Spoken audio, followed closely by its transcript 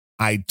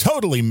I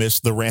totally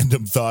missed the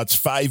Random Thoughts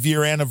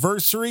 5-year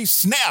anniversary.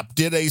 Snap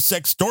did a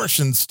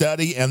sextortion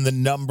study, and the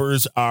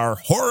numbers are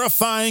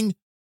horrifying.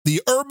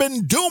 The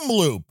urban doom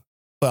loop.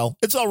 Well,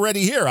 it's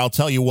already here. I'll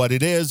tell you what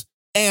it is,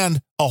 and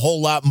a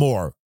whole lot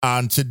more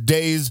on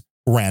today's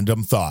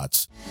Random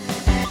Thoughts.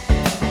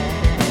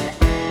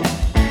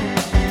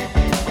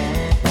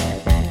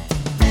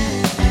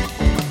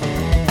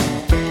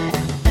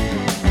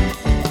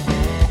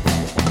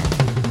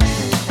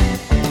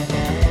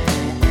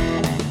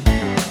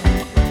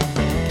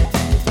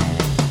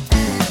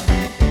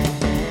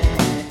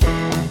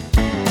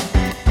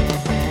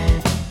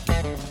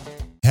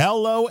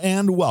 Hello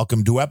and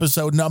welcome to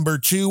episode number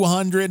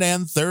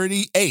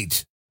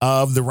 238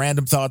 of the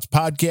Random Thoughts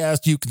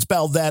podcast. You can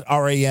spell that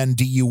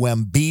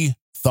R-A-N-D-U-M-B,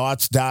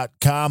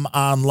 thoughts.com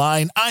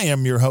online. I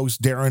am your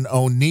host, Darren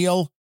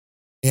O'Neill.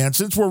 And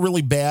since we're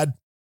really bad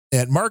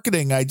at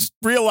marketing, I just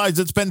realized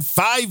it's been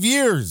 5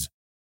 years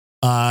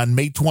on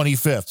May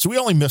 25th. So we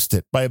only missed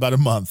it by about a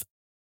month.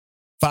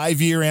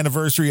 5-year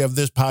anniversary of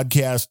this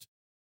podcast.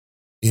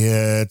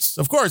 It's,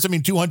 of course,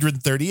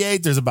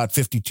 238. There's about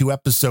 52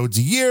 episodes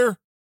a year.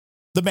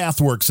 The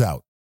math works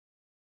out.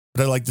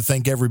 But I'd like to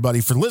thank everybody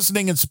for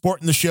listening and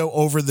supporting the show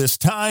over this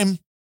time.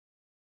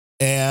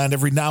 And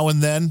every now and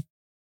then,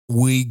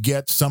 we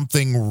get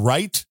something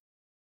right.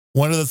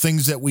 One of the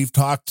things that we've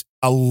talked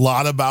a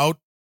lot about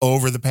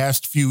over the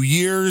past few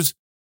years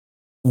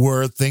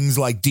were things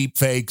like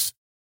deepfakes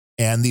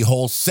and the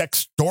whole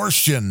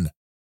sextortion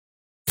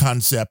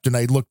concept. And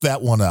I looked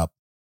that one up.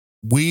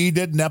 We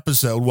did an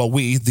episode,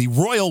 the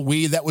royal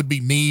we, that would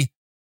be me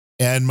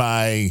and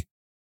my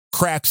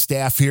crack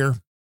staff here,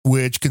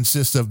 which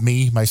consists of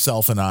me,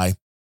 myself, and I.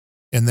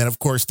 And then, of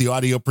course, the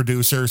audio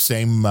producer,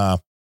 same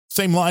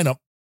lineup.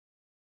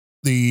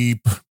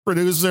 The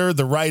producer,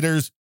 the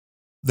writers,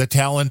 the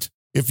talent,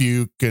 if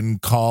you can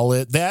call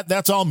it that,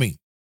 that's all me.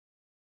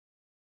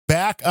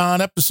 Back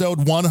on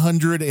episode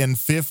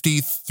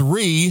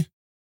 153,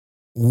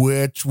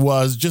 which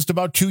was just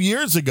about 2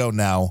 years ago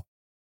now,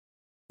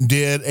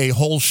 did a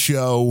whole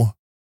show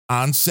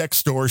on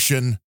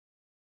sextortion,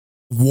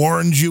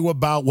 warned you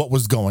about what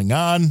was going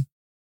on,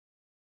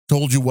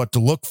 told you what to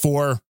look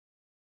for,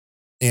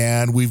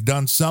 and we've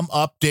done some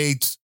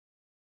updates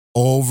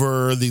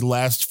over the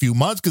last few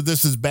months because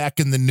this is back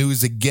in the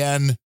news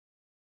again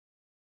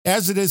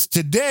as it is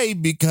today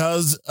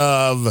because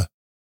of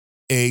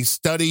a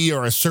study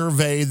or a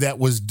survey that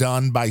was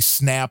done by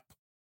Snap,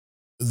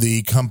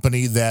 the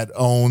company that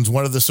owns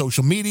one of the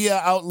social media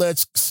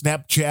outlets,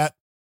 Snapchat.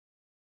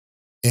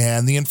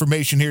 And the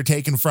information here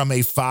taken from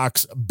a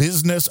Fox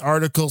Business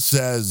article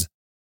says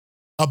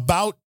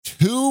about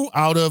 2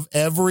 out of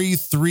every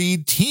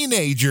 3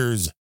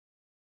 teenagers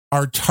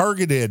are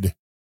targeted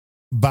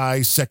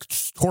by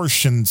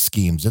sextortion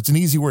schemes. It's an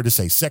easy word to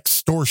say,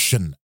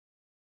 sextortion.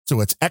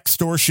 So it's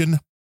extortion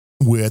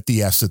with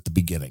the S at the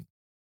beginning.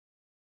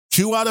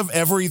 2 out of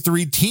every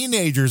 3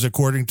 teenagers,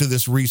 according to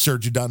this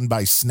research done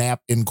by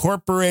Snap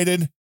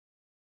Incorporated.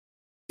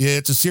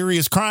 It's a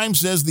serious crime,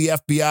 says the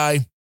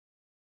FBI,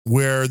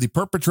 where the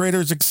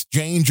perpetrators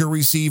exchange or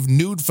receive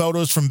nude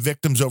photos from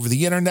victims over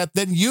the internet,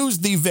 then use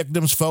the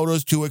victims'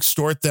 photos to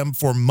extort them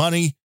for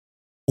money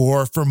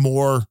or for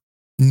more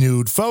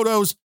nude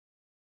photos.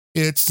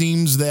 It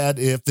seems that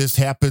if this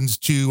happens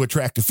to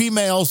attractive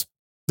females,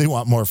 they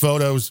want more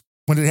photos.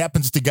 When it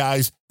happens to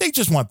guys, they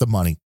just want the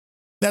money.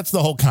 That's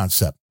the whole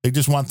concept. They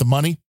just want the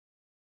money.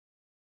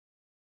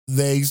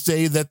 They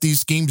say that these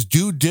schemes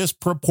do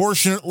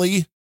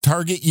disproportionately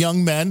target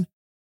young men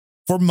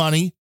for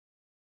money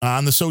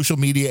on the social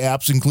media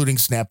apps, including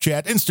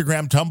Snapchat,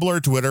 Instagram,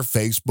 Tumblr, Twitter,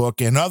 Facebook,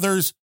 and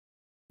others,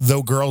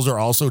 though girls are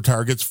also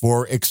targets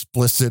for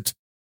explicit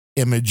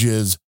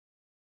images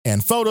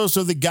and photos.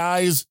 So the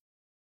guys,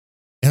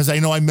 as I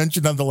know I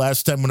mentioned on the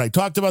last time when I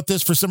talked about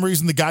this, for some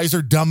reason, the guys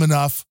are dumb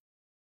enough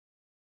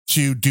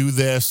to do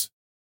this,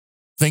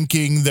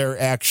 thinking they're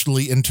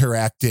actually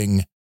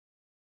interacting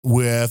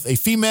with a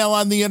female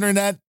on the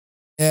internet,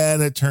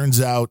 and it turns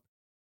out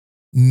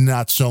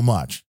not so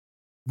much.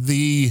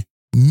 The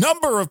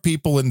number of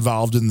people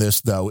involved in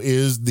this, though,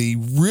 is the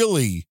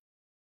really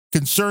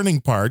concerning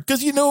part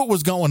because you knew what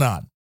was going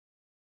on.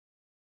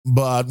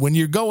 But when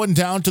you're going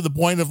down to the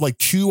point of like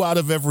 2 out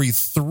of every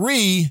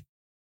 3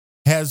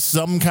 has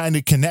some kind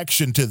of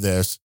connection to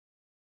this,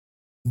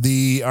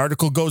 the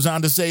article goes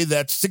on to say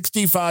that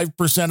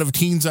 65% of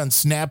teens on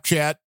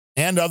Snapchat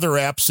and other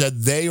apps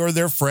said they or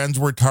their friends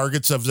were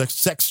targets of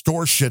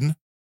sextortion,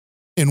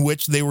 in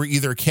which they were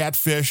either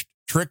catfished,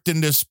 tricked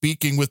into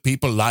speaking with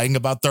people lying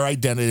about their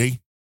identity.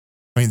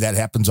 That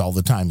happens all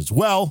the time as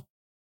well.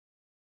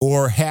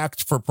 Or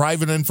hacked for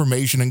private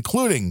information,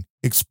 including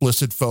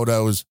explicit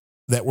photos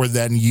that were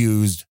then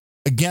used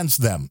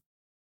against them.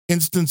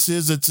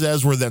 Instances, it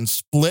says, were then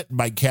split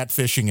by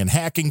catfishing and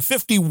hacking.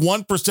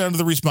 51% of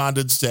the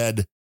respondents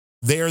said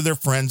they or their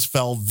friends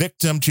fell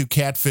victim to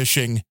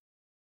catfishing.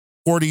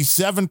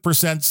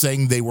 47%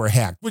 saying they were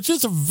hacked, which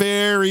is a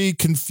very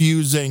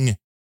confusing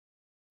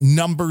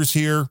numbers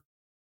here.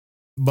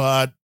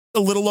 But a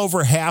little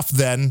over half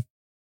then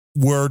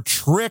were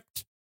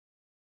tricked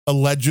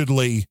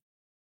allegedly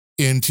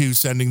into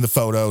sending the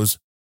photos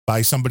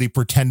by somebody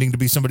pretending to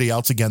be somebody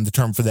else. Again, the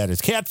term for that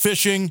is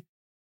catfishing.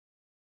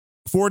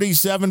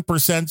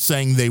 47%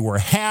 saying they were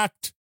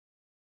hacked.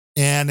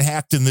 And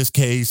hacked in this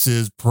case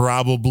is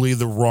probably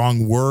the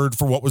wrong word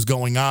for what was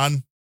going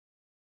on.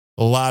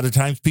 A lot of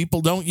times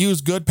people don't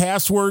use good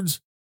passwords,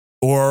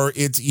 or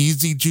it's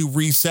easy to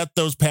reset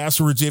those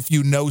passwords if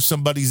you know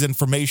somebody's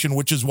information,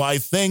 which is why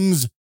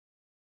things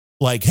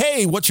like,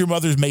 hey, what's your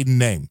mother's maiden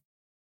name?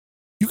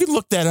 You can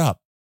look that up.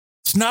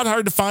 It's not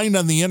hard to find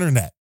on the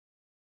internet.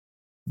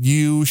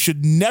 You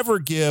should never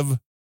give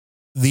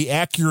the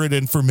accurate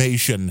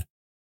information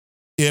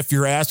if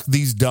you're asked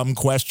these dumb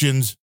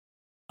questions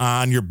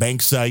on your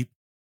bank site,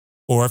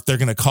 or if they're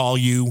going to call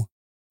you.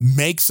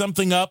 Make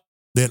something up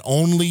that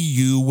only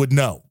you would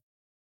know.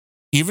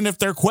 Even if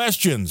their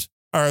questions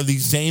are the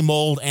same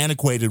old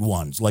antiquated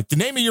ones, like the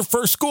name of your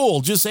first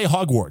school, just say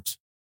Hogwarts,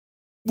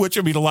 which,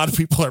 I mean, a lot of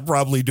people are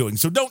probably doing.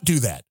 So don't do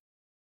that.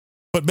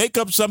 But make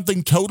up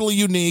something totally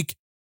unique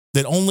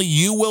that only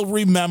you will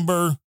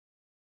remember.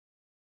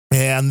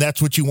 And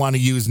that's what you want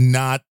to use,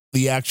 not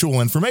the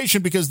actual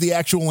information, because the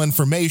actual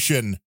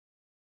information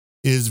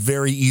is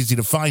very easy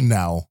to find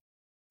now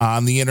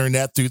on the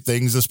internet through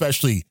things,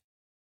 especially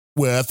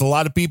with a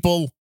lot of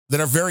people that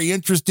are very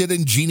interested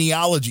in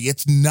genealogy.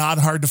 It's not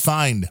hard to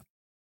find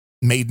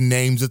maiden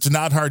names. It's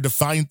not hard to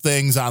find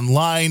things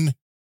online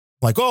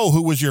like, oh,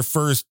 who was your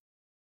first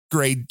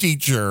grade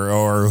teacher,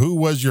 or who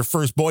was your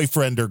first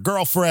boyfriend or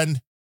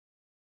girlfriend?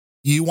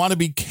 You want to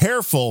be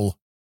careful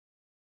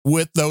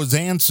with those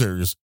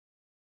answers,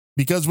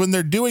 because when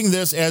they're doing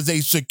this as a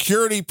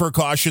security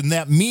precaution,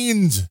 that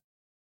means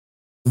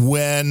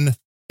when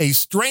a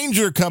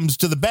stranger comes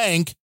to the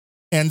bank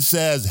and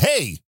says,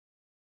 hey,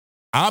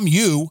 I'm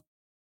you,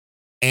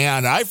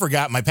 and I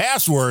forgot my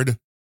password,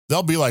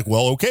 they'll be like,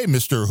 well, okay,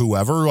 Mr.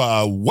 Whoever,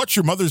 what's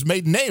your mother's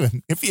maiden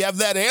name? If you have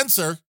that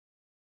answer,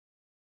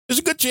 there's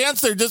a good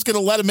chance they're just going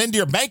to let them into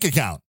your bank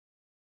account,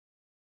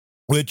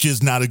 which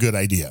is not a good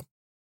idea.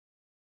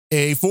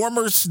 A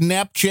former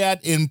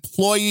Snapchat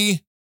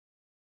employee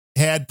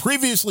had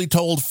previously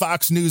told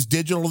Fox News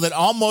Digital that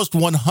almost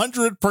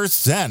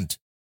 100%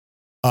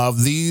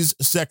 of these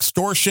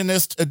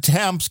sextortionist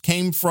attempts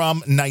came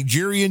from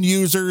Nigerian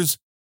users,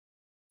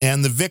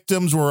 and the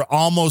victims were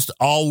almost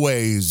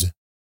always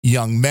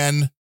young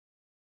men.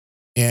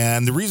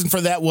 And the reason for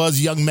that was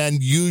young men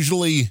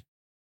usually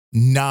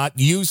not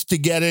used to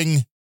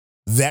getting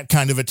that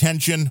kind of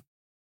attention.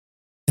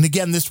 And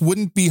again, this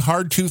wouldn't be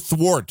hard to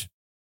thwart.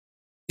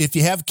 If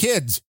you have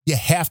kids, you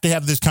have to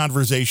have this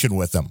conversation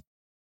with them,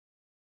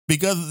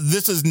 because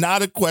this is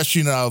not a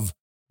question of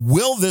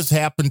will this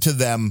happen to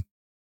them.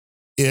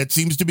 It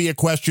seems to be a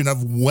question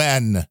of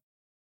when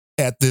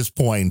at this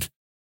point,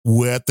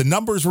 with the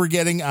numbers we're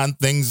getting on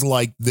things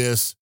like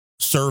this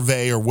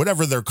survey or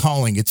whatever they're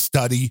calling it,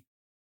 study.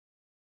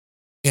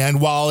 And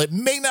while it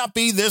may not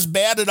be this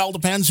bad, it all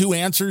depends who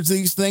answers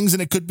these things,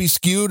 and it could be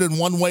skewed in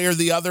one way or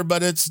the other,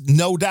 but it's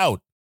no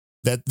doubt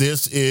that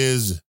this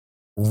is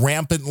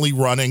rampantly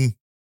running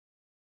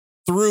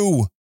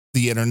through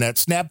the internet.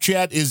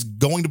 Snapchat is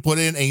going to put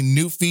in a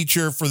new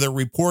feature for their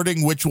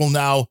reporting, which will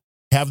now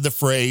have the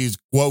phrase,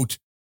 quote,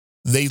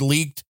 they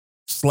leaked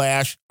 /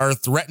 are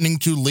threatening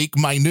to leak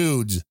my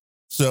nudes.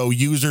 So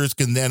users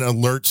can then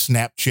alert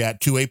Snapchat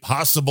to a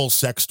possible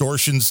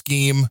sextortion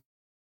scheme.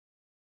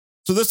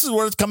 So this is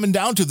what it's coming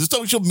down to. The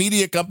social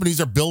media companies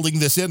are building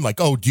this in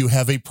like, oh, do you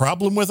have a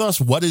problem with us?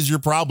 What is your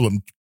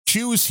problem?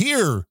 Choose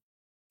here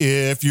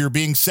if you're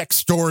being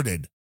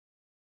sextorted.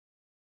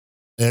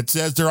 It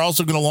says they're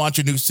also going to launch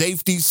a new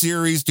safety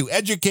series to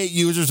educate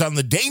users on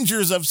the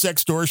dangers of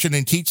sextortion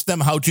and teach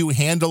them how to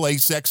handle a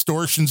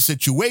sextortion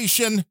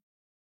situation.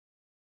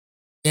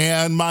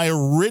 And my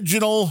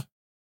original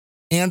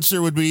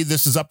answer would be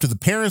this is up to the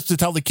parents to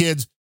tell the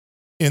kids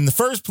in the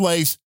first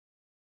place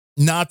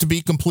not to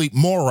be complete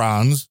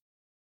morons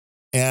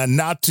and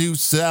not to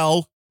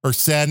sell or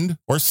send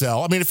or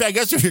sell. I mean, I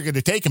guess if you're going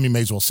to take them, you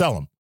may as well sell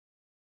them.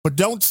 But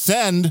don't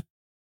send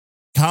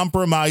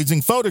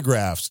compromising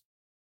photographs.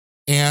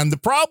 And the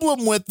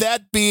problem with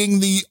that being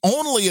the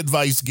only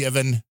advice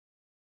given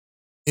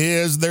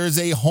is there's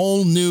a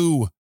whole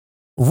new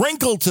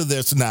wrinkle to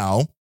this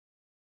now.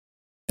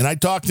 And I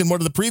talked in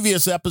one of the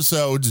previous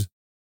episodes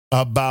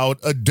about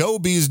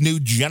Adobe's new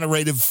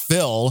generative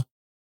fill,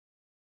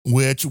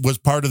 which was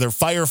part of their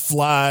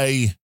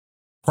Firefly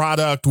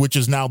product, which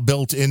is now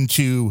built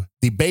into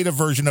the beta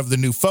version of the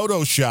new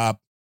Photoshop,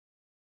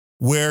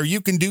 where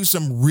you can do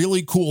some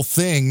really cool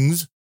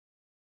things.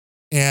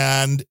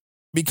 And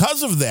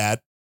because of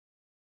that,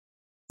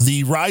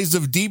 the rise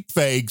of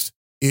deepfakes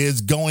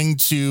is going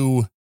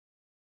to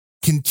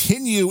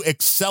continue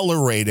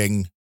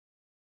accelerating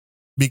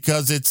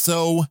because it's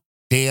so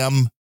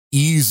damn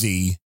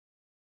easy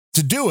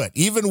to do it,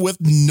 even with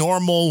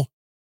normal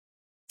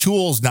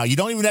tools now. You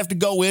don't even have to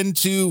go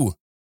into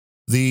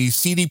the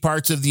seedy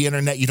parts of the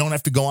internet. You don't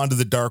have to go onto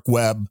the dark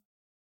web.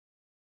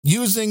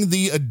 Using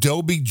the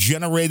Adobe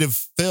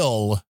generative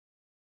fill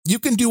You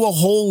can do a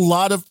whole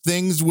lot of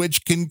things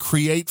which can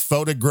create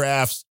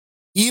photographs,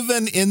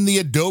 even in the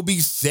Adobe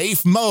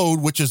safe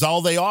mode, which is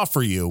all they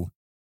offer you.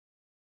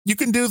 You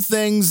can do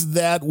things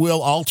that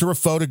will alter a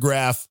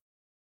photograph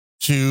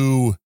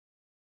to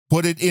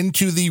put it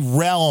into the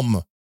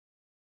realm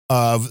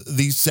of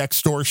these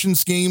sextortion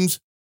schemes.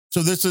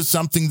 So this is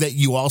something that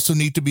you also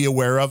need to be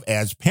aware of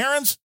as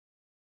parents.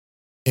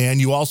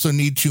 And you also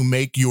need to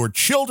make your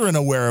children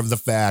aware of the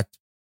fact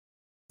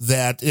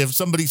that if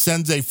somebody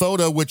sends a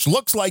photo which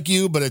looks like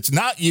you, but it's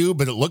not you,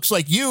 but it looks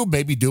like you,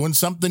 maybe doing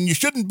something you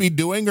shouldn't be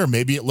doing, or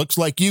maybe it looks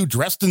like you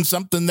dressed in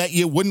something that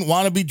you wouldn't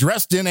want to be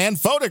dressed in and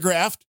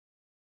photographed,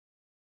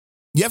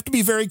 you have to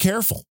be very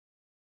careful.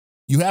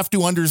 You have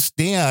to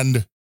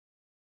understand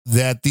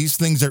that these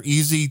things are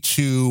easy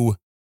to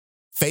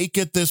fake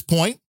at this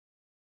point.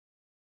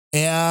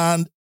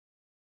 And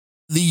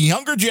the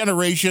younger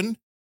generation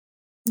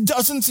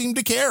doesn't seem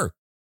to care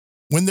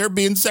when they're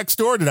being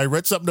sextorted. I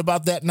read something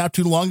about that not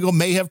too long ago,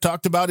 may have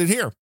talked about it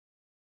here,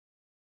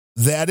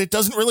 that it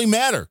doesn't really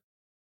matter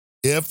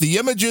if the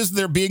images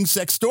they're being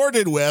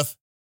sextorted with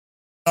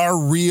are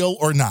real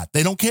or not.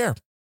 They don't care.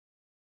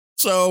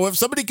 So if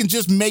somebody can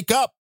just make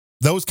up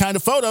those kind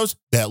of photos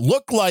that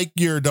look like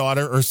your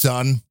daughter or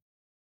son,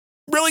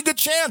 really good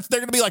chance they're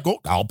going to be like, oh,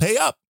 I'll pay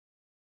up.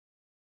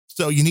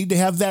 So you need to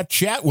have that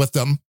chat with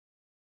them,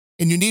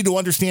 and you need to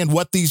understand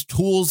what these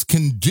tools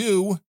can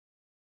do,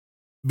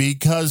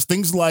 because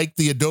things like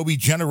the Adobe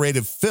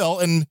generative fill,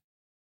 and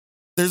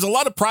there's a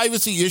lot of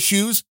privacy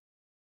issues,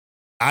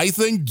 I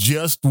think,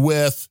 just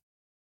with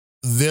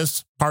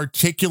this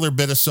particular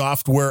bit of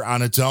software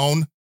on its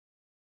own.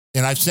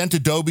 And I've sent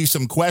Adobe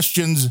some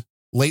questions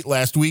late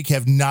last week,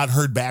 have not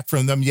heard back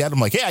from them yet. I'm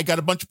like, hey, I got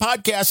a bunch of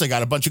podcasts. I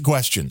got a bunch of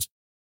questions,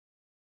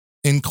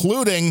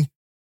 including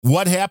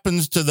what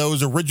happens to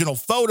those original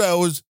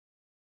photos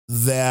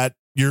that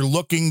you're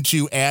looking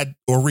to add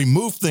or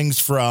remove things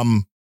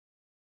from,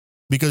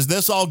 because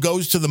this all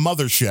goes to the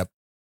mothership.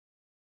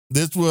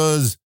 This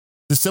was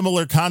the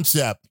similar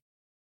concept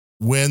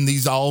when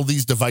all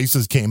these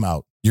devices came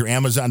out, your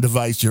Amazon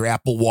device, your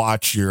Apple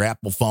Watch, your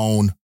Apple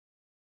phone,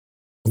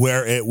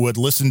 where it would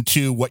listen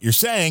to what you're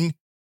saying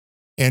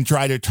and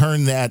try to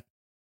turn that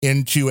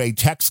into a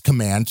text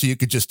command. So you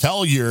could just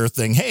tell your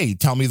thing, hey,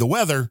 tell me the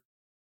weather.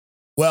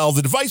 Well,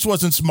 the device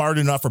wasn't smart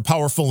enough or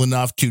powerful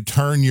enough to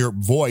turn your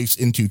voice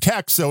into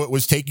text. So it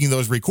was taking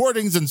those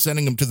recordings and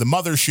sending them to the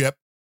mothership.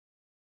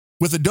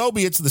 With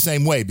Adobe, it's the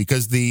same way,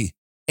 because the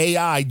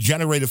AI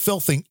generative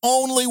fill thing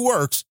only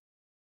works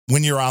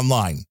when you're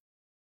online.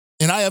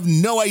 And I have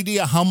no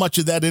idea how much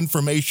of that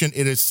information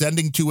it is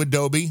sending to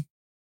Adobe,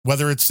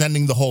 whether it's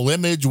sending the whole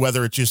image,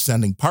 whether it's just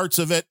sending parts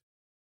of it,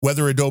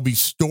 whether Adobe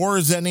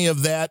stores any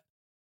of that.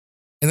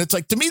 And it's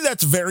like, to me,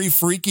 that's very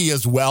freaky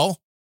as well.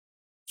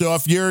 So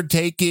if you're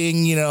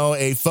taking,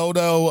 a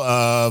photo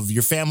of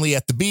your family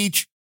at the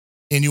beach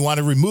and you want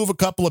to remove a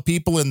couple of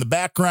people in the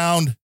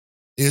background,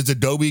 is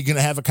Adobe going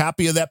to have a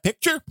copy of that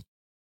picture?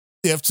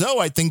 If so,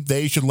 I think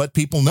they should let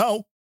people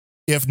know.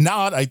 If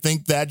not, I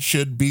think that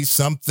should be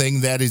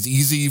something that is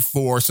easy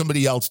for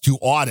somebody else to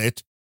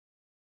audit.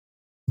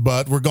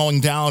 But we're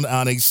going down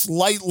on a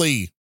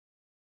slightly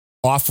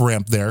off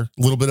ramp there,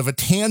 a little bit of a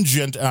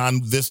tangent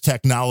on this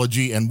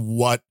technology and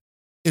what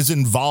is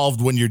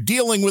involved when you're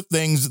dealing with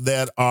things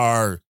that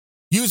are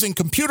using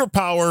computer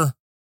power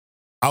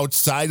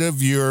outside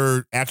of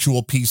your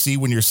actual PC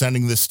when you're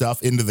sending this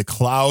stuff into the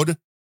cloud.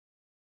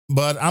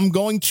 But I'm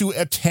going to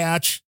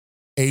attach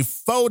a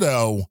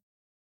photo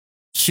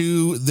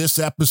to this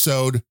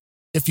episode.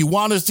 If you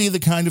want to see the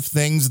kind of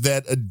things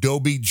that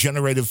Adobe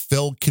Generative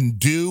Fill can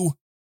do,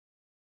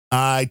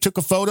 I took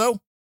a photo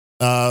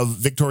of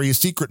Victoria's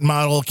Secret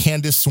model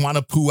Candice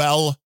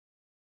Swanepoel,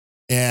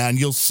 and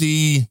you'll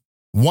see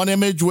one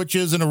image, which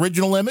is an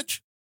original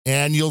image,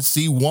 and you'll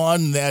see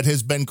one that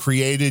has been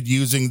created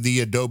using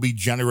the Adobe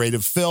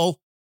Generative Fill.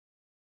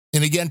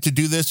 And again, to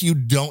do this, you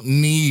don't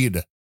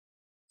need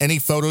any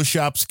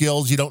Photoshop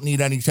skills. You don't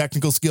need any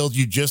technical skills.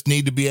 You just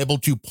need to be able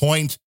to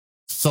point,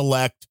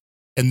 select,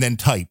 and then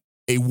type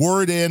a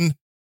word in,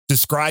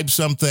 describe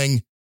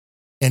something,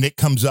 and it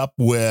comes up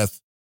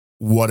with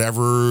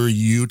whatever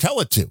you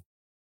tell it to.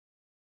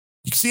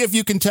 You can see if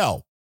you can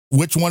tell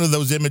which one of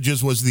those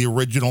images was the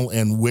original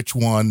and which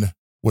one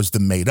was the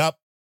made up.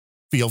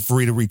 Feel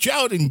free to reach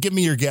out and give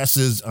me your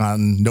guesses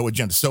on No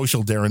Agenda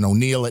Social, Darren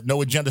O'Neill at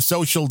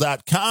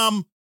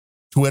noagendasocial.com,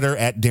 Twitter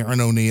at Darren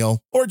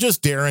O'Neill, or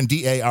just Darren,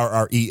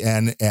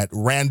 D-A-R-R-E-N, at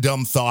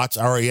Random Thoughts,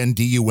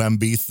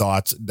 R-A-N-D-U-M-B,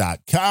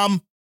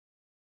 thoughts.com.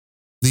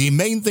 The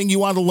main thing you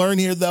want to learn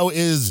here, though,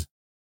 is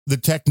the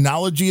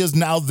technology is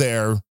now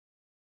there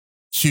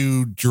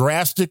to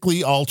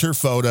drastically alter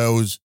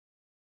photos,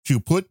 to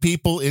put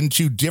people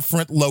into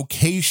different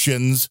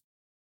locations.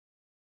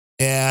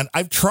 And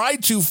I've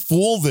tried to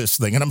fool this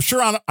thing, and I'm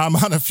sure I'm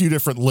on a few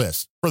different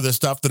lists for the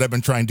stuff that I've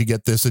been trying to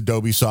get this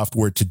Adobe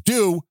software to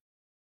do,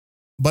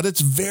 but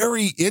it's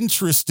very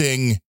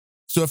interesting.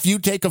 So if you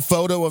take a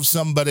photo of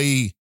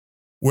somebody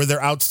where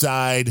they're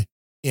outside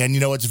and,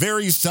 it's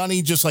very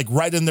sunny, just like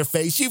right in their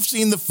face, you've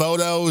seen the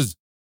photos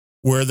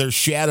where there's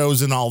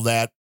shadows and all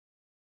that.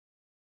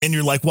 And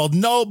you're like, well,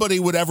 nobody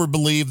would ever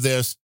believe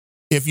this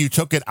if you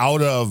took it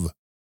out of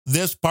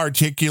this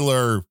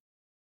particular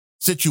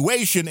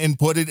situation and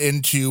put it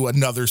into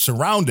another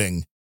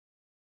surrounding.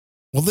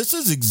 Well, this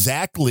is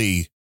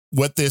exactly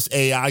what this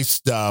AI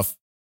stuff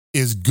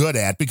is good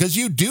at, because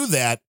you do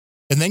that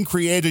and then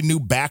create a new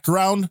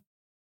background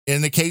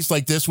in a case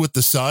like this with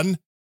the sun.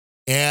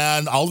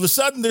 And all of a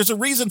sudden there's a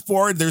reason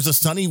for it. There's a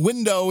sunny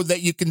window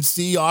that you can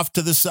see off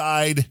to the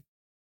side.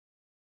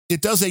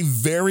 It does a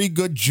very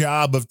good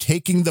job of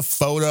taking the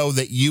photo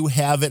that you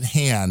have at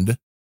hand.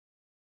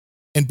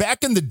 And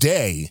back in the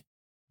day,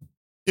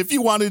 if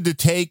you wanted to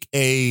take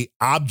a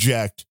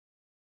object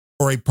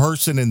or a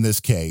person in this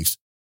case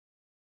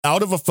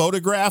out of a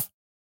photograph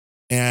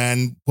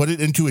and put it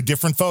into a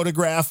different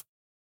photograph,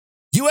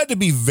 you had to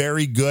be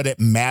very good at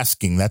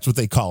masking. That's what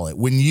they call it.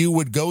 When you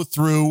would go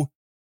through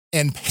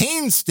and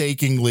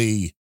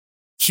painstakingly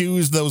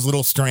choose those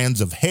little strands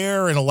of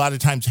hair. And a lot of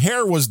times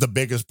hair was the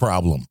biggest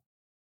problem.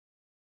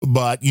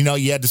 But, you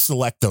had to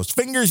select those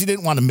fingers. You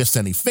didn't want to miss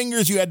any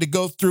fingers. You had to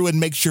go through and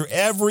make sure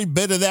every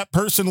bit of that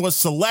person was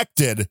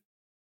selected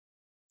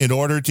in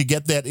order to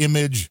get that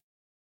image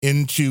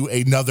into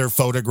another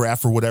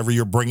photograph or whatever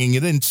you're bringing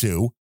it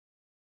into.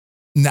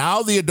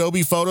 Now the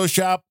Adobe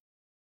Photoshop,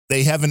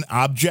 they have an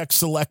object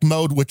select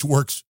mode, which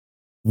works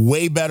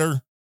way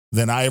better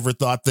than I ever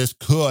thought this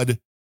could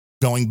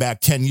going back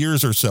 10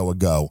 years or so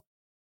ago,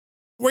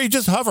 where you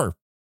just hover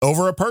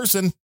over a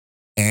person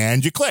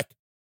and you click.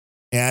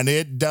 And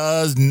it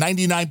does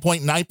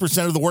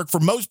 99.9% of the work. For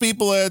most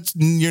people,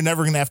 you're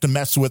never going to have to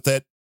mess with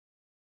it.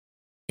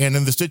 And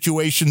in the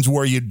situations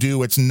where you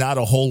do, it's not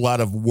a whole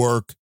lot of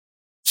work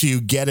to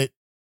get it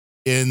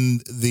in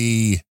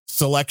the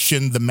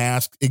selection, the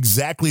mask,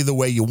 exactly the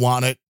way you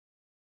want it.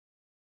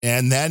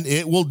 And then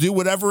it will do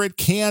whatever it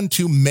can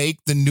to make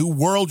the new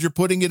world you're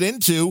putting it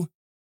into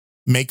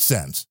make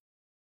sense.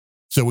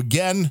 So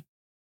again,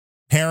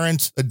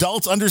 parents,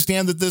 adults,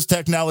 understand that this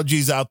technology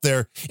is out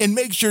there, and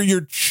make sure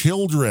your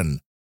children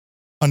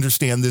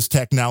understand this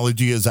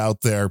technology is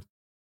out there,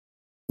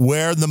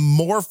 where the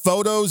more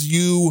photos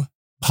you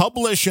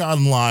publish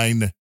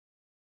online,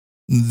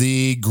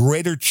 the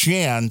greater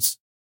chance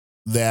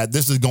that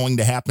this is going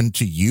to happen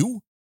to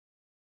you.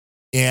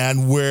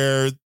 And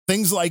where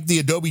things like the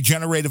Adobe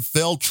Generative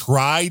Fill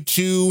try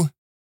to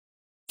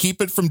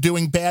keep it from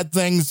doing bad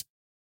things.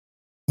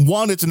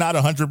 One, it's not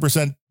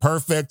 100%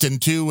 perfect. And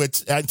two,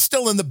 it's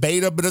still in the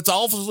beta, but it's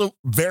also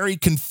very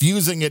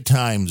confusing at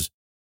times,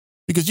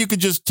 because you could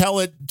just tell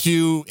it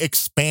to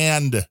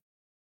expand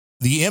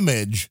the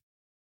image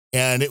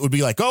and it would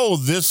be like, oh,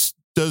 this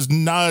is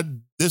not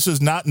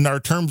in our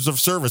terms of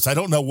service. I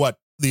don't know what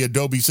the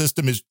Adobe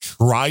system is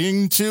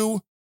trying to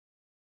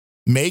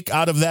make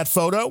out of that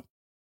photo,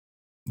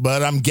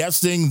 but I'm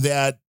guessing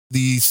that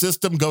the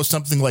system goes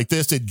something like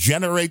this. It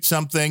generates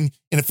something,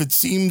 and if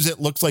it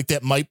looks like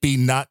that might be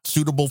not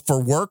suitable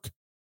for work,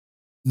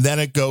 then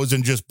it goes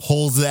and just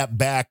pulls that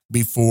back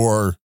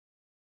before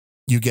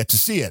you get to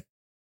see it.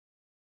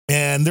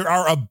 And there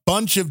are a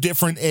bunch of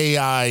different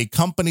AI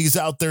companies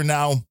out there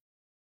now.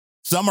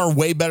 Some are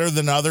way better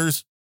than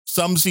others.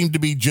 Some seem to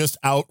be just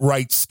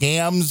outright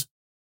scams.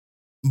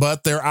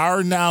 But there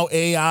are now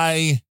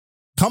AI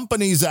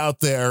companies out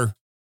there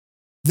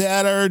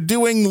that are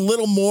doing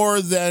little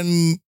more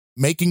than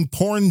making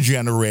porn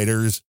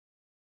generators,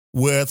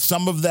 with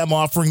some of them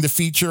offering the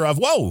feature of,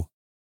 whoa,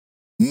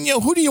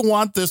 who do you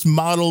want this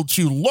model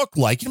to look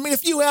like? I mean,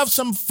 if you have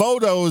some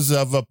photos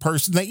of a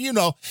person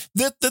that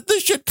that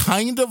this should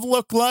kind of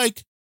look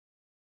like,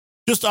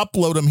 just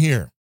upload them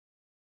here.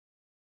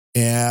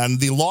 And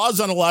the laws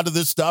on a lot of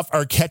this stuff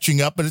are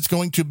catching up, but it's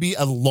going to be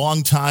a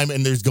long time,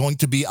 and there's going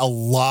to be a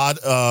lot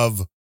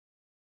of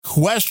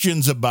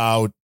questions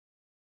about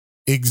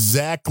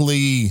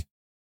exactly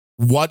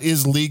what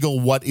is legal,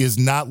 what is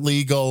not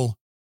legal,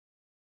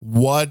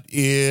 what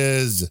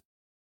is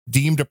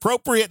deemed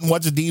appropriate and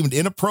what's deemed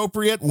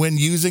inappropriate when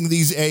using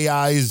these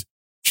AIs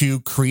to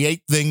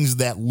create things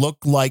that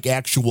look like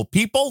actual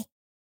people.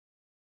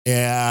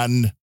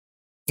 And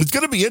it's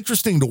going to be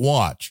interesting to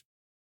watch.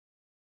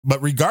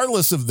 But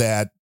regardless of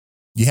that,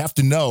 you have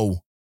to know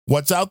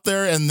what's out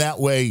there, and that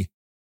way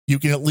you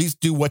can at least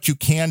do what you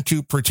can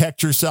to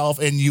protect yourself.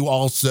 And you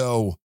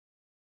also,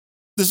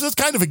 this is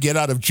kind of a get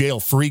out of jail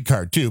free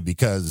card too,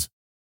 because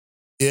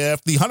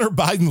if the Hunter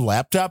Biden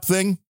laptop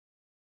thing,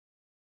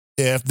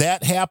 if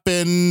that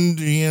happened,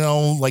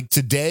 like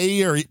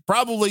today, or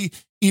probably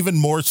even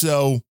more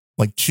so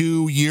like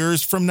 2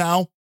 years from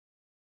now,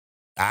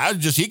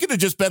 he could have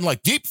just been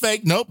like, deep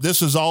fake. Nope,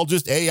 this is all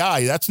just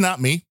AI. That's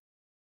not me.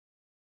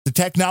 The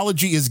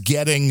technology is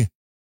getting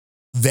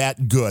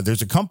that good.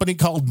 There's a company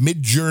called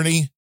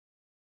Midjourney,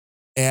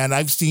 and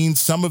I've seen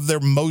some of their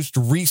most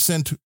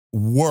recent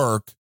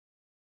work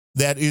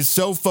that is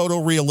so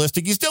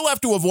photorealistic. You still have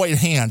to avoid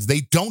hands.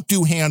 They don't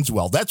do hands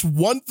well. That's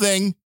one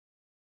thing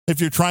if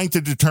you're trying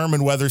to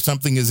determine whether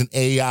something is an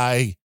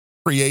AI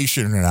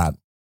creation or not.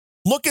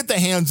 Look at the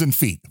hands and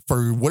feet.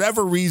 For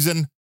whatever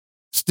reason,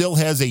 still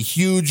has a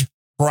huge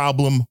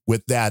problem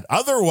with that.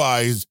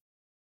 Otherwise,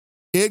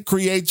 it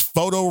creates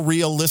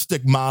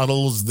photorealistic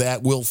models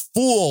that will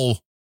fool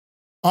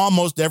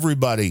almost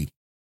everybody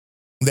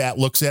that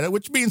looks at it,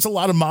 which means a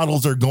lot of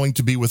models are going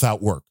to be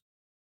without work.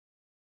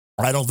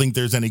 I don't think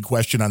there's any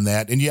question on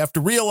that. And you have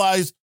to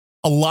realize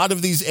a lot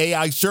of these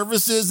AI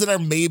services that are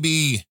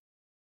maybe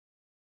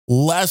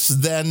less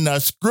than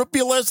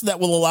scrupulous that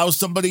will allow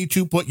somebody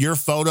to put your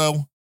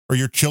photo or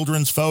your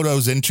children's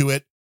photos into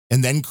it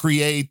and then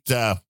create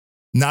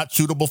not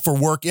suitable for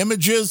work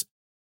images,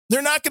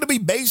 they're not going to be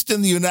based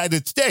in the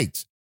United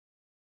States.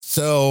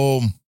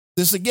 So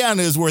this, again,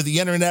 is where the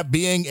internet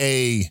being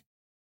a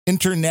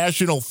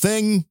international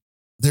thing,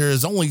 there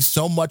is only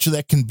so much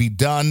that can be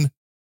done.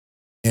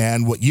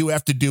 And what you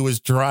have to do is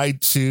try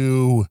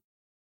to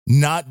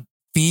not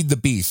feed the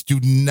beast. Do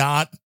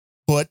not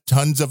put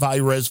tons of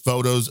high-res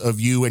photos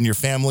of you and your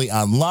family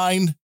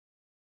online,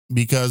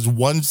 because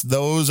once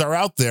those are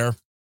out there,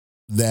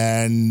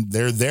 then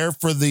they're there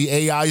for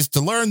the AIs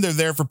to learn. They're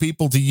there for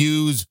people to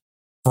use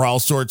for all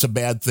sorts of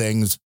bad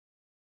things.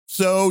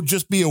 So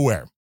just be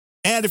aware.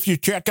 And if you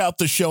check out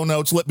the show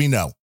notes, let me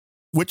know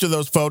which of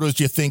those photos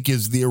you think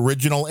is the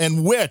original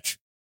and which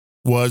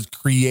was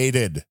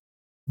created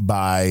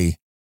by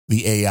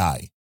the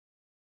AI.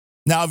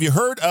 Now, have you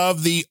heard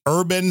of the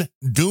urban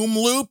doom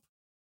loop?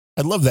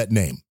 I love that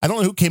name. I don't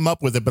know who came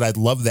up with it, but I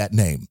love that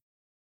name.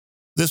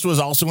 This was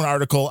also an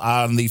article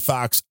on the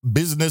Fox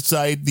Business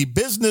site. The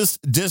business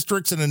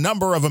districts in a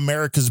number of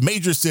America's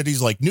major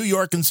cities like New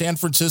York and San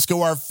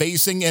Francisco are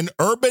facing an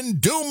urban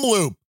doom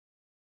loop.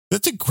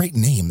 That's a great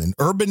name, an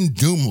urban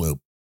doom loop.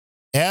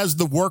 As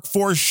the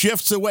workforce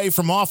shifts away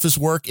from office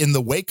work in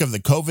the wake of the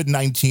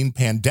COVID-19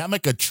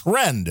 pandemic, a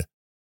trend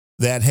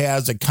that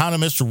has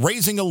economists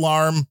raising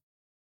alarm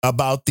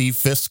about the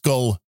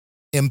fiscal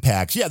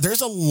impacts. Yeah,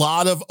 there's a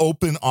lot of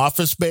open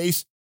office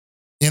space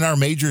in our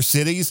major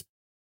cities.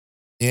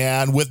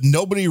 And with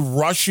nobody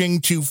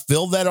rushing to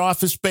fill that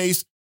office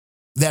space,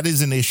 that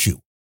is an issue.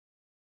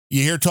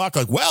 You hear talk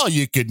like, well,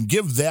 you could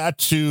give that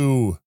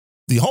to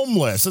the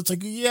homeless. It's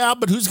like, yeah,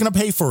 but who's going to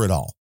pay for it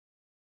all?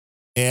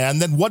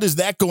 And then what is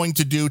that going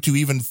to do to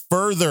even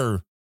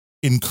further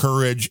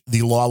encourage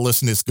the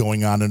lawlessness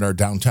going on in our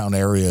downtown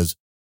areas?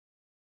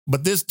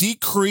 But this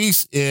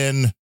decrease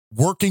in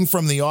working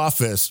from the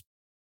office,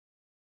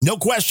 no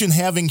question,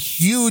 having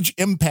huge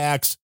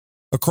impacts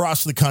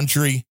across the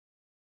country.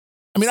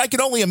 I mean, I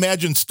can only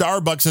imagine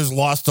Starbucks has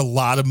lost a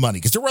lot of money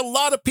because there were a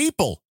lot of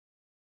people.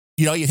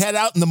 You know, you'd head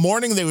out in the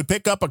morning, they would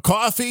pick up a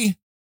coffee,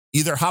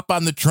 either hop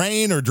on the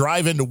train or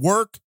drive into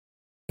work,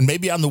 and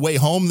maybe on the way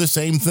home, the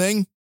same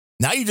thing.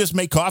 Now you just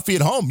make coffee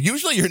at home.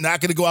 Usually you're not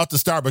going to go out to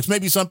Starbucks.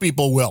 Maybe some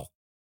people will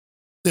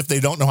if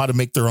they don't know how to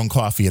make their own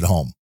coffee at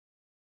home.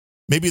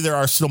 Maybe there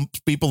are some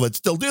people that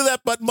still do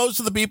that, but most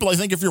of the people, I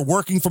think if you're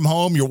working from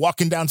home, you're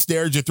walking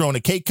downstairs, you're throwing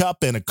a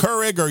K-cup and a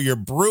Keurig, or you're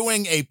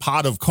brewing a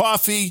pot of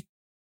coffee.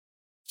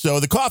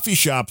 So the coffee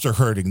shops are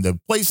hurting. The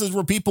places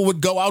where people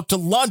would go out to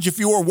lunch if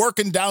you were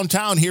working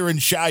downtown here in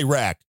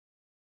Chirac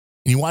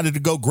and you wanted to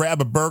go grab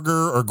a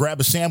burger or grab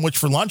a sandwich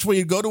for lunch, well,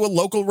 you'd go to a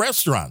local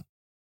restaurant.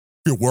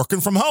 If you're working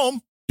from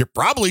home, you're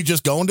probably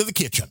just going to the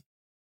kitchen.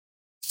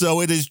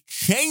 So it is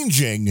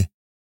changing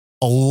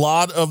a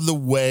lot of the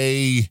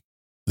way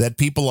that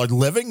people are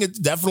living. It's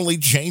definitely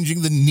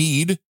changing the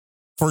need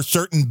for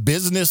certain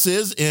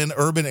businesses in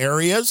urban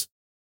areas.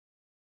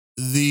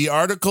 The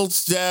article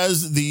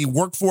says the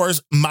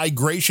workforce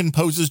migration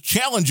poses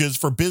challenges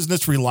for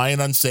business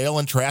reliant on sale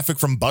and traffic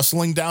from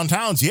bustling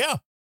downtowns. Yeah.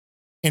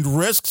 And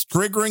risks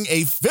triggering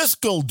a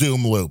fiscal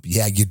doom loop.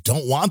 Yeah, you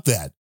don't want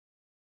that.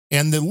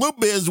 And the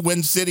loop is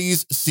when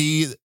cities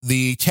see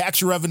the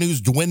tax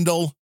revenues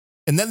dwindle,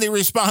 and then they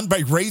respond by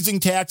raising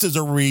taxes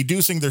or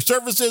reducing their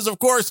services, of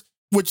course,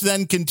 which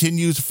then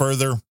continues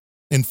further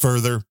and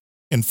further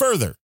and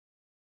further.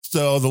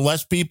 So the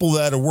less people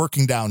that are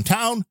working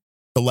downtown,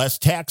 the less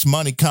tax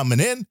money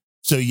coming in.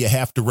 So you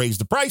have to raise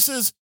the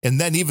prices,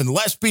 and then even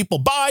less people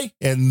buy,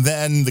 and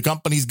then the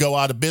companies go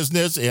out of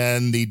business,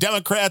 and the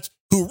Democrats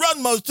who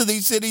run most of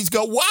these cities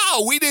go,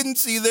 wow, we didn't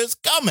see this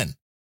coming.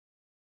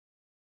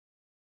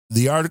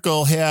 The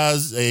article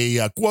has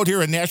a quote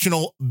here, a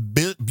National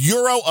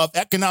Bureau of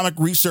Economic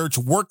Research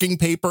working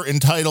paper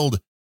entitled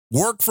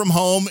Work from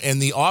Home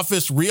and the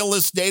Office Real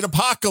Estate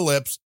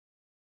Apocalypse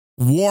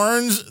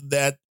warns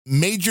that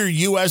major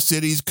U.S.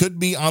 cities could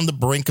be on the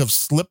brink of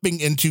slipping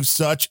into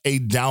such a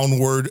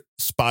downward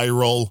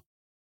spiral.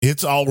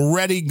 It's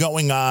already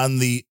going on.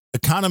 The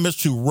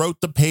economist who wrote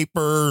the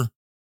paper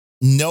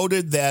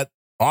noted that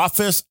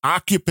office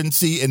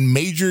occupancy in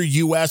major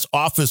U.S.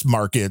 office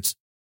markets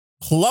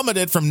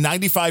plummeted from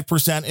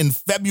 95% in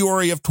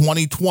February of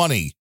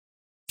 2020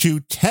 to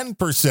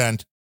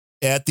 10%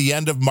 at the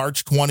end of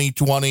March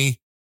 2020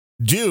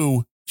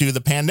 due to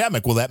the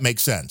pandemic. Well, that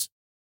makes sense.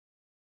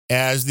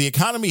 As the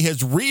economy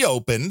has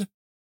reopened,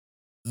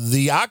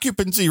 the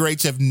occupancy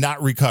rates have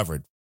not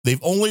recovered.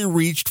 They've only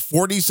reached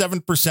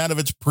 47% of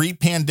its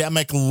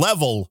pre-pandemic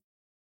level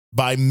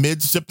by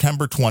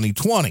mid-September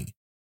 2020.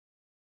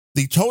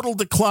 The total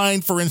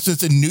decline, for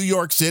instance, in New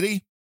York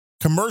City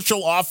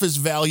Commercial office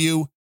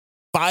value,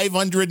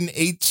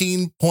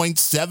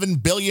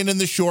 $518.7 billion in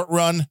the short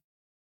run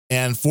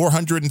and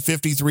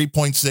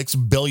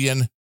 $453.6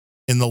 billion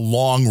in the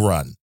long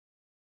run.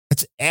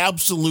 It's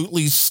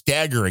absolutely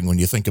staggering when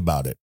you think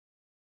about it.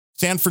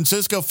 San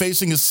Francisco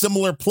facing a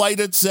similar plight,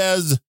 it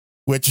says,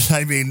 which,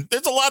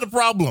 there's a lot of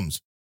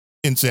problems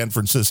in San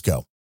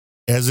Francisco.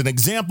 As an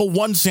example,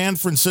 one San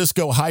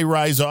Francisco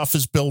high-rise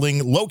office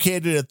building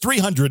located at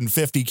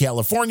 350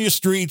 California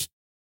Street,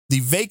 the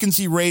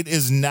vacancy rate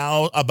is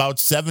now about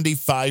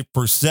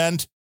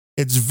 75%.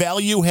 Its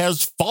value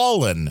has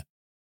fallen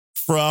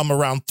from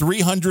around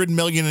 $300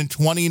 million in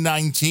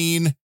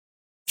 2019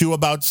 to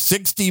about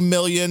 $60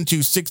 million to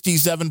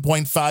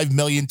 $67.5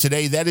 million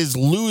today. That is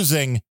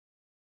losing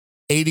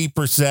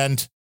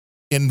 80%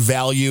 in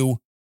value.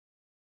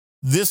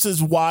 This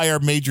is why our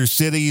major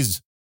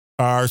cities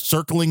are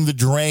circling the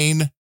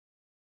drain.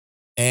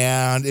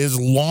 And as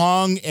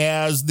long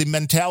as the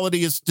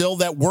mentality is still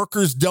that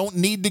workers don't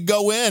need to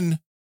go in,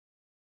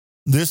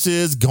 this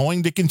is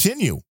going to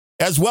continue.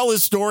 As well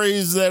as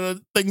stories that are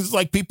things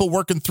like people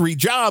working 3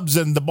 jobs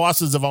and the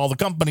bosses of all the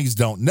companies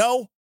don't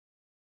know.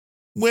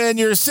 When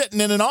you're sitting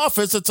in an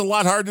office, it's a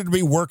lot harder to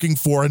be working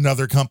for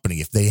another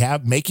company. If they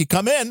make you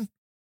come in,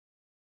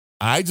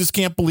 I just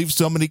can't believe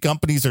so many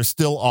companies are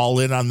still all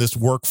in on this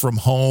work from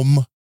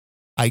home.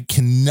 I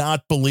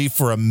cannot believe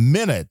for a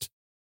minute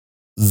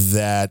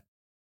that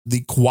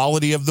the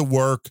quality of the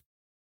work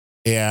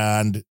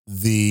and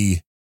the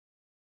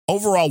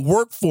overall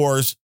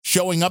workforce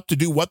showing up to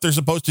do what they're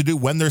supposed to do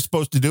when they're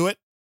supposed to do it.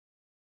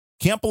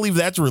 Can't believe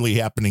that's really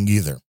happening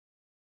either.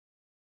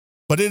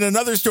 But in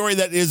another story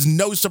that is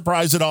no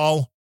surprise at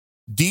all,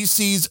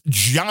 DC's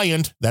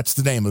giant, that's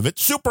the name of it,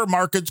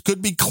 supermarkets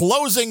could be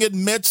closing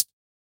amidst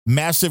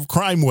massive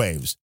crime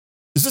waves.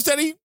 Is this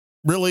any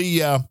really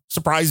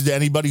surprise to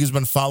anybody who's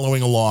been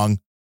following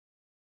along?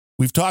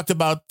 We've talked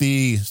about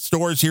the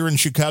stores here in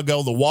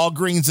Chicago, the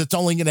Walgreens, it's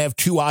only going to have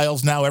 2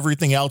 aisles now,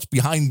 everything else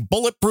behind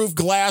bulletproof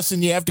glass,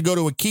 and you have to go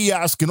to a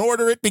kiosk and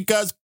order it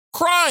because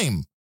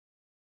crime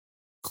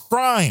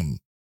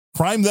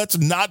that's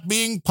not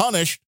being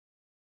punished.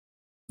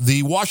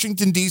 The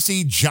Washington,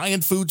 D.C.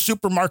 giant food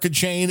supermarket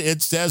chain,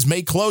 it says,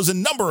 may close a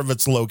number of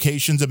its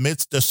locations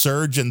amidst a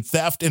surge in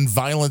theft and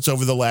violence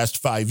over the last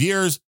 5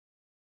 years.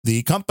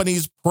 The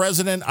company's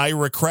president,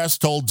 Ira Kress,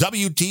 told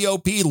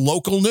WTOP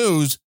Local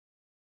News,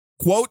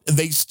 quote,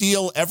 they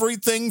steal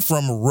everything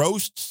from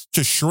roasts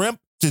to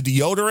shrimp to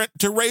deodorant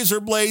to razor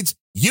blades,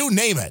 you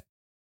name it.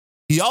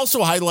 He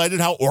also highlighted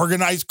how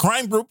organized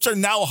crime groups are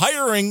now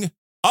hiring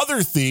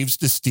other thieves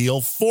to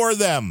steal for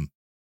them.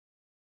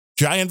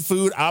 Giant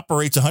Food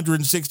operates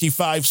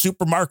 165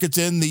 supermarkets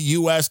in the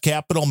U.S.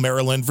 capital,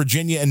 Maryland,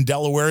 Virginia, and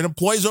Delaware, and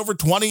employs over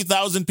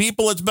 20,000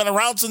 people. It's been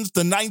around since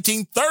the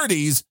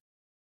 1930s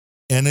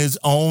and is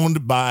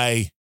owned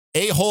by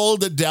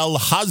Ahold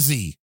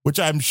Delhaize, which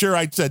I'm sure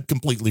I said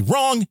completely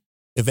wrong.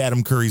 If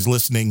Adam Curry's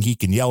listening, he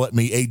can yell at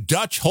me. A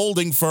Dutch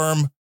holding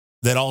firm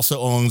that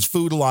also owns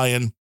Food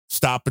Lion,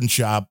 Stop and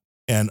Shop,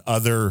 and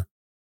other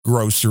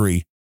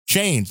grocery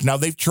chains. Now,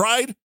 they've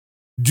tried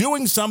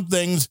doing some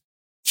things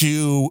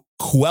to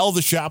quell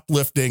the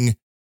shoplifting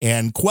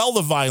and quell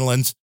the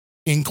violence,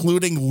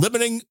 including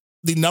limiting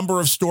the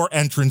number of store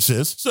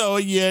entrances. So,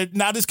 yeah,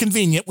 not as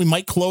convenient. We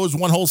might close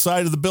one whole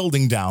side of the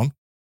building down.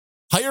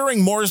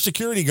 Hiring more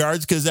security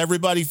guards because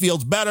everybody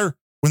feels better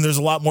when there's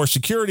a lot more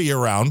security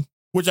around,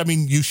 which,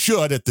 you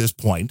should at this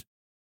point.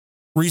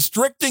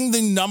 Restricting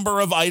the number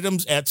of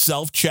items at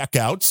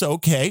self-checkouts.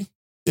 Okay,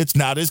 it's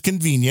not as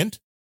convenient.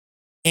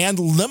 And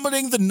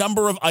limiting the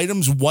number of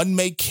items one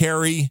may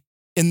carry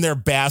in their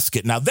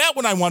basket. Now, that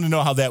one I want to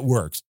know how that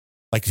works.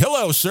 Like,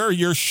 hello, sir,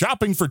 you're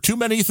shopping for too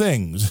many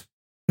things.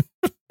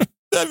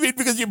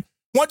 Because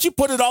once you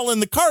put it all in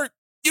the cart,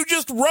 you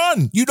just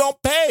run. You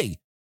don't pay.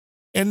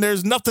 And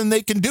there's nothing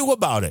they can do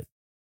about it.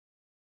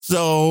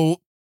 So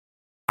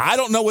I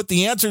don't know what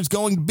the answer is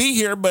going to be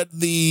here, but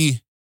the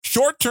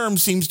short term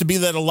seems to be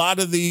that a lot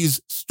of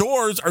these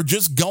stores are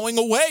just going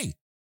away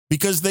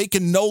because they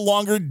can no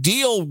longer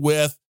deal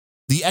with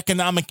the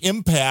economic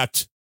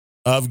impact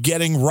of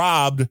getting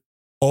robbed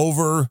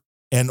over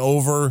and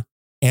over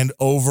and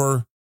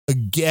over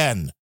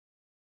again.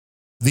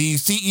 The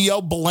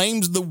CEO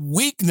blames the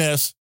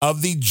weakness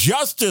of the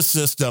justice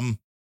system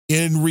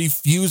in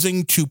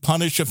refusing to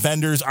punish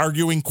offenders,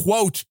 arguing,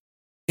 quote,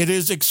 it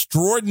is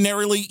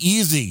extraordinarily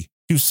easy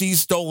to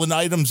seize stolen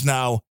items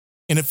now.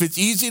 And if it's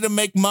easy to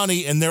make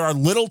money and there are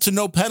little to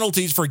no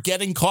penalties for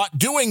getting caught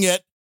doing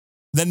it,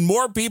 then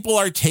more people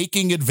are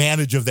taking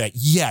advantage of that.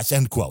 Yes,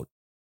 end quote.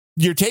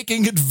 You're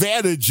taking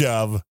advantage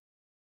of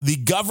the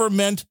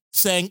government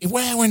saying,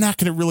 well, we're not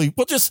going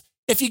to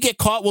if you get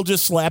caught, we'll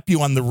just slap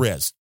you on the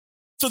wrist.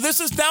 So this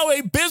is now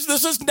a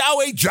business, this is now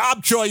a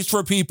job choice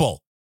for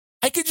people.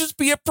 I could just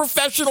be a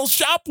professional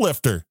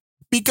shoplifter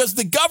because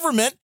the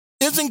government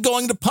isn't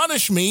going to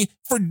punish me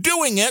for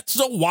doing it,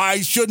 so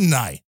why shouldn't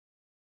I?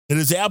 It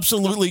is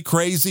absolutely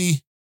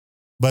crazy,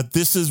 but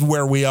this is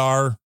where we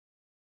are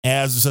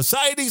as a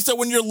society. So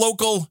when your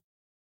local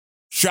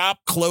shop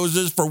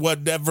closes for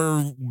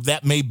whatever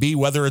that may be,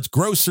 whether it's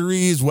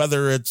groceries,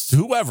 whether it's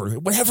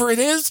whatever it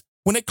is,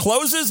 when it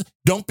closes,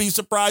 don't be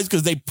surprised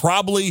because they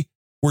probably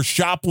were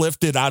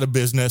shoplifted out of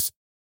business.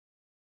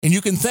 And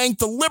you can thank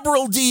the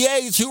liberal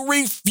DAs who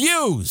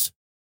refuse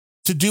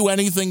to do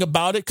anything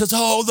about it because,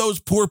 those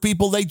poor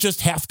people, they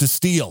just have to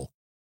steal.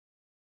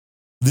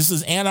 This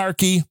is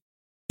anarchy,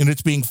 and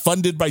it's being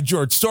funded by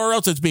George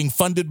Soros. It's being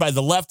funded by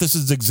the left. This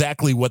is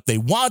exactly what they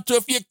want. So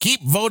if you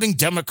keep voting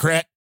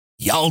Democrat,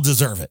 y'all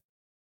deserve it.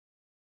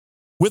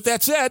 With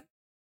that said,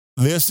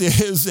 this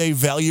is a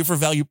Value for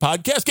Value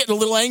podcast. Getting a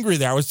little angry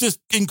there. I was just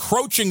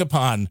encroaching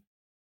upon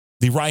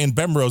the Ryan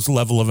Bemrose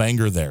level of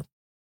anger there.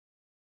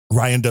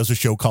 Ryan does a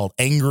show called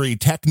Angry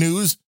Tech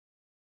News,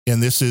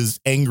 and this is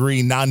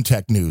Angry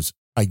Non-Tech News,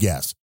 I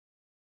guess.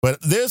 But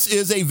this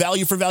is a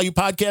Value for Value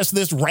podcast,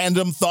 this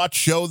random thought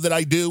show that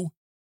I do.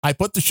 I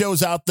put the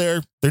shows out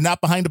there. They're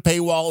not behind a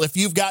paywall. If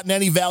you've gotten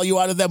any value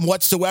out of them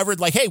whatsoever,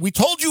 like, hey, we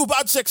told you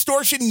about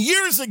sextortion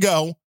years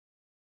ago.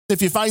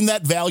 If you find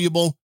that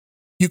valuable,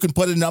 you can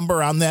put a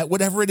number on that.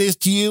 Whatever it is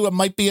to you, it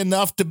might be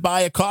enough to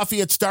buy a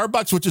coffee at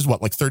Starbucks, which is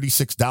like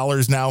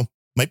 $36 now.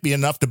 Might be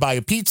enough to buy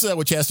a pizza,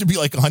 which has to be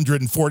like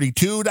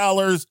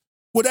 $142.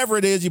 Whatever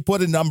it is, you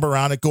put a number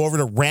on it. Go over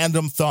to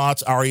Random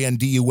Thoughts,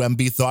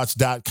 RANDUMB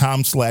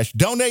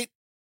thoughts.com/donate.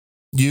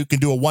 You can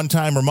do a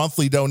one-time or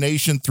monthly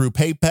donation through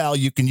PayPal.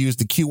 You can use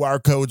the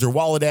QR codes or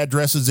wallet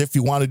addresses if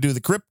you want to do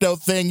the crypto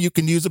thing. You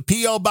can use a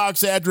P.O.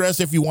 box address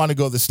if you want to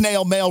go the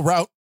snail mail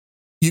route.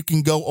 You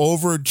can go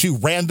over to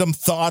Random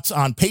Thoughts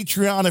on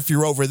Patreon if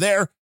you're over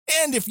there.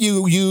 And if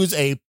you use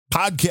a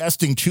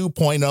Podcasting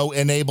 2.0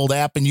 enabled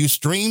app and you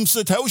stream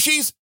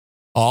Satoshis,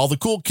 all the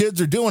cool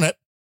kids are doing it,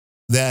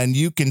 then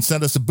you can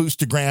send us a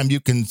boostergram. You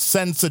can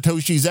send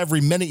Satoshis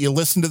every minute you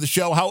listen to the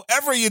show,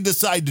 however you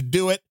decide to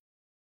do it.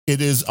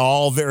 It is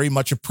all very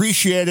much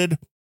appreciated.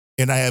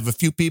 And I have a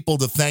few people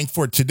to thank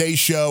for today's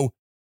show,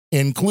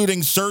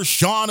 including Sir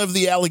Sean of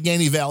the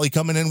Allegheny Valley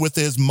coming in with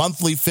his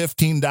monthly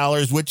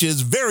 $15, which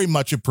is very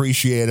much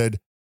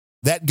appreciated.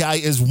 That guy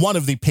is one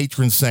of the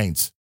patron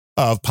saints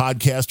of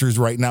podcasters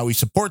right now. He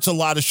supports a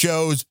lot of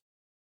shows,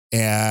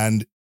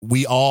 and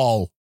we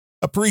all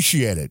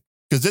appreciate it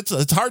because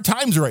it's hard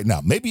times right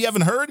now. Maybe you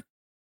haven't heard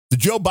the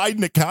Joe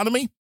Biden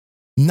economy,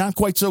 not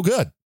quite so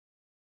good.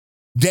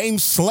 Dame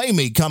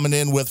Slamey coming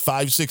in with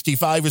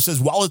 565. It says,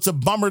 while it's a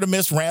bummer to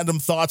miss Random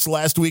Thoughts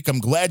last week, I'm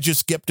glad you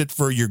skipped it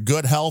for your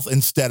good health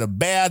instead of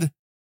bad.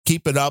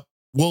 Keep it up.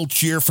 We'll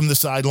cheer from the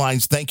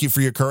sidelines. Thank you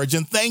for your courage.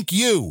 And thank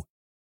you,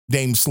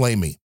 Dame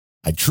Slamey.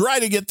 I try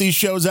to get these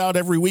shows out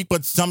every week,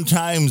 but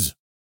sometimes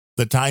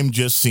the time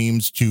just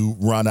seems to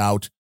run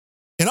out.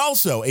 And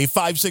also a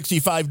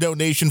 565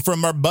 donation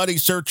from our buddy,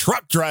 Sir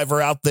Truck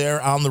Driver out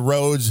there on the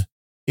roads,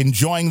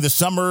 enjoying the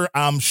summer,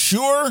 I'm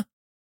sure.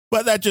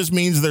 But that just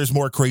means there's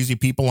more crazy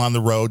people on the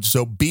road.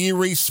 So be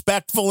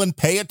respectful and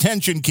pay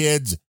attention,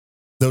 kids.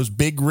 Those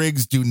big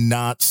rigs do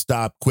not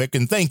stop quick.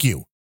 And thank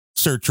you,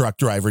 Sir Truck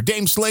Driver,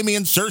 Dame Slamey,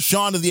 and Sir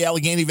Sean of the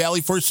Allegheny Valley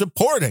for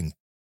supporting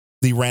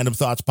the Random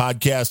Thoughts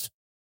podcast.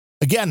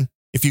 Again,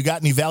 if you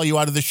got any value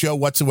out of the show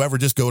whatsoever,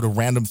 just go to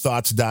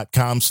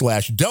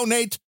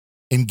randomthoughts.com/donate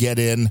and get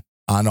in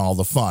on all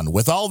the fun.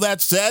 With all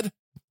that said,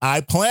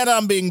 I plan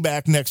on being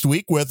back next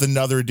week with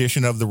another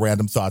edition of the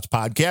Random Thoughts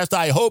podcast.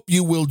 I hope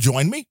you will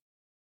join me.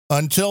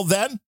 Until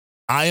then,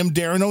 I am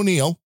Darren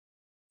O'Neill.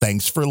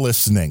 Thanks for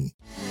listening.